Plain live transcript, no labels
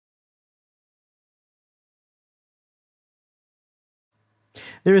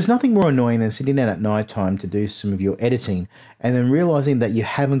There is nothing more annoying than sitting down at night time to do some of your editing and then realizing that you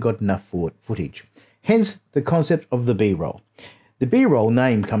haven't got enough footage. Hence the concept of the B-roll. The B-roll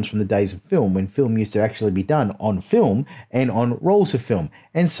name comes from the days of film, when film used to actually be done on film and on rolls of film.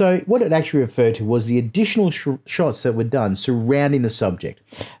 And so what it actually referred to was the additional shots that were done surrounding the subject.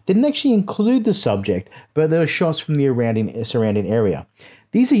 They didn't actually include the subject, but there were shots from the surrounding area.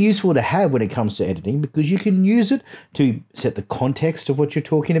 These are useful to have when it comes to editing because you can use it to set the context of what you're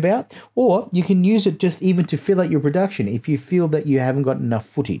talking about, or you can use it just even to fill out your production if you feel that you haven't got enough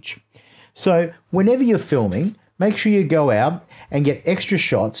footage. So whenever you're filming, make sure you go out and get extra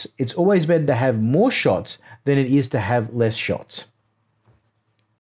shots. It's always better to have more shots than it is to have less shots.